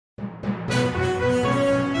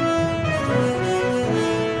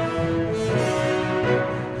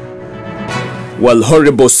Well,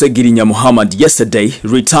 Honorable Segirinya Muhammad yesterday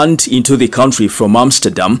returned into the country from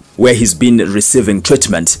Amsterdam, where he's been receiving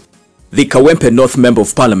treatment. The Kawempe North Member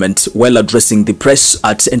of Parliament, while addressing the press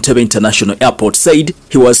at Entebbe International Airport, said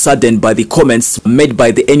he was saddened by the comments made by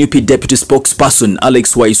the NUP Deputy Spokesperson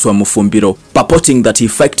Alex Waiswa, purporting that he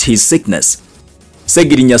faked his sickness.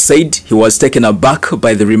 Segirinya said he was taken aback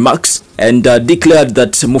by the remarks and declared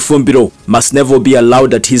that Mufumbiro must never be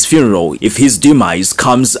allowed at his funeral if his demise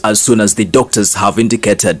comes as soon as the doctors have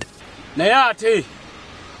indicated.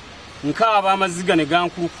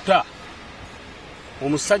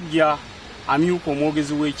 Omusajja amyuka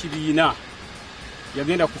omwogezi w'ekibiina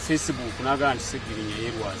yagenda ku Facebook n'agamba nti Segirinya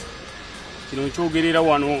yerwaza. Kino nkyogerera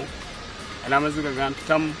wano n'amaziga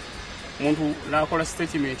gampitamu omuntu n'akola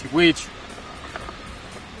statement bw'etyo.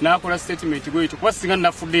 Kuba singa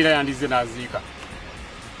nnafudde era yandize n'aziika.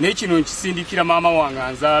 Naye kino nkisindikira maama wange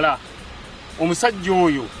anzaala. Omusajja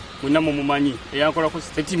oyo mwenna mumumanyi eyakolako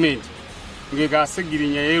statement ng'ega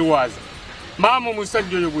Segirinya yerwaza. Mama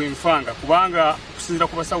omusajja oyo bwe nfanga kubanga kusinzira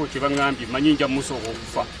ku basawo kye baŋŋambye manyi nja musooka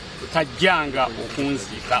okufa. Tajjanga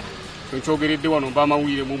okunziika. Nkyogeredde wano mba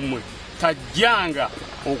amawulire mu mmwe. Tajjanga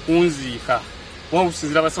okunziika. Waba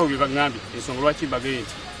kusinzira abasawo bye baŋŋambye ensonga lwaki mbagambye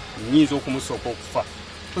nti nnyinza okumusooka okufa.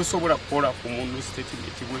 Tosobola kukola ku muntu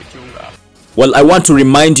statement bw'etyo ng'awo. Well, I want to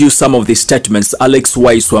remind you some of the statements Alex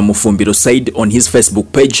Waiswa said on his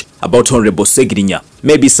Facebook page about Honorable Segirinya.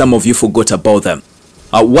 Maybe some of you forgot about them.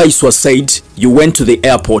 Waiswa said, you went to the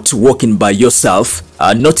airport walking by yourself,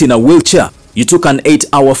 not in a wheelchair. You took an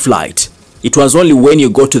 8-hour flight. It was only when you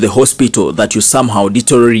got to the hospital that you somehow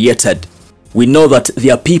deteriorated. We know that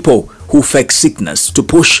there are people who fake sickness to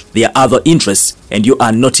push their other interests, and you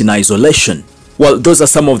are not in isolation. Well, those are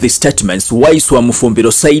some of the statements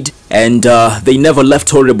Waiswa said, and they never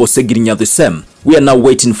left Honorable Segirinya the same. We are now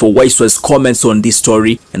waiting for Waiswa's comments on this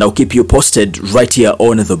story, and I'll keep you posted right here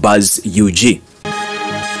on The Buzz UG.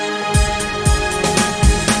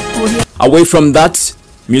 Away from that,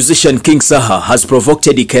 musician King Saha has provoked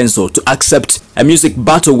Eddy Kenzo to accept a music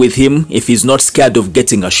battle with him if he's not scared of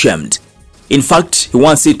getting ashamed. In fact, he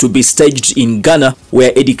wants it to be staged in Ghana,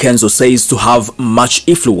 where Eddy Kenzo says to have much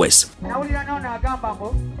influence.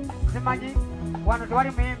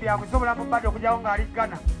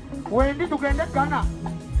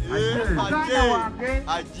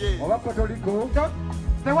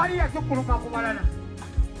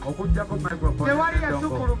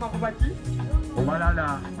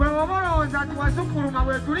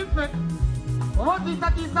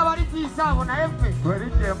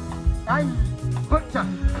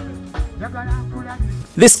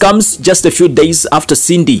 This comes just a few days after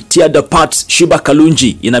Cindy teared apart Shiba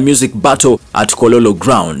Kalunji in a music battle at Kololo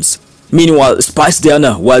grounds. Meanwhile, Spice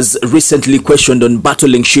Diana was recently questioned on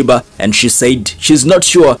battling Shiba, and she said she's not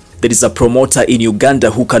sure there is a promoter in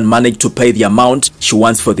Uganda who can manage to pay the amount she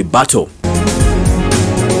wants for the battle.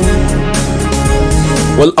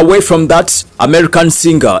 Well, away from that, American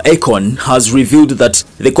singer Akon has revealed that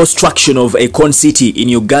the construction of Akon City in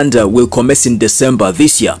Uganda will commence in December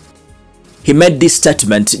this year. He made this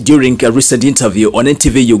statement during a recent interview on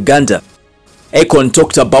NTV Uganda. Akon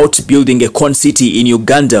talked about building Akon City in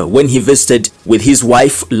Uganda when he visited with his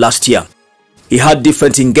wife last year. He had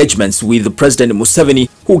different engagements with President Museveni,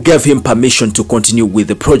 who gave him permission to continue with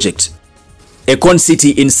the project. Akon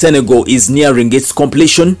City in Senegal is nearing its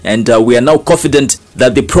completion, and we are now confident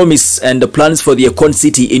that the promise and the plans for the Akon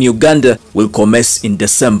City in Uganda will commence in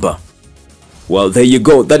December. Well, there you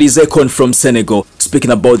go. That is Akon from Senegal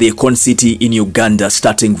speaking about the Akon City in Uganda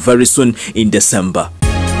starting very soon in December.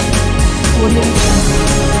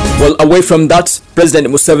 Well, away from that, President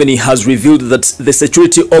Museveni has revealed that the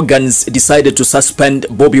security organs decided to suspend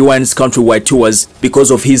Bobi Wine's countrywide tours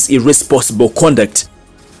because of his irresponsible conduct.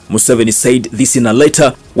 Museveni said this in a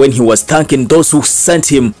letter when he was thanking those who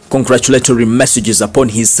sent him congratulatory messages upon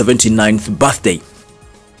his 79th birthday.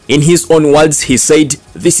 In his own words, he said,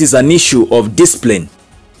 "This is an issue of discipline.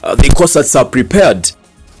 The concerts are prepared.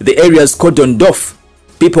 The area is cordoned off.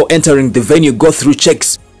 People entering the venue go through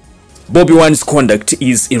checks. Bobi Wine's conduct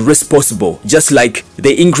is irresponsible, just like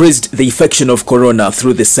they increased the infection of corona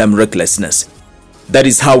through the same recklessness. That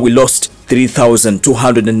is how we lost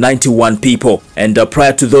 3,291 people, and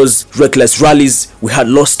prior to those reckless rallies, we had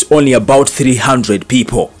lost only about 300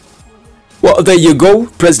 people." Well, there you go.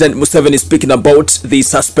 President Museveni speaking about the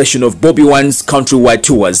suspension of Bobi Wine's countrywide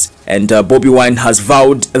tours, and Bobi Wine has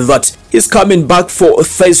vowed that he's coming back for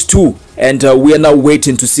phase 2, and we are now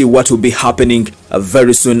waiting to see what will be happening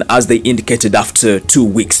very soon, as they indicated after 2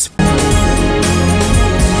 weeks.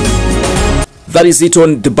 That that is it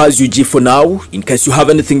on the Buzz UG for now. In case you have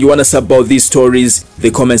anything you want to say about these stories, the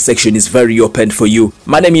comment section is very open for you.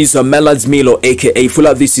 My name is Melads Milo, aka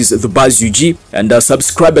Fuller. This is the Buzz UG, and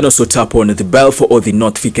subscribe and also tap on the bell for all the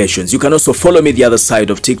notifications. You can also follow me the other side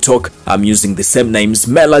of TikTok. I'm using the same names,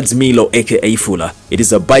 Melads Milo, aka Fuller. It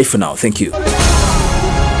is a bye for now. Thank you.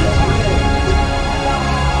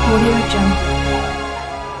 Audio Jungle.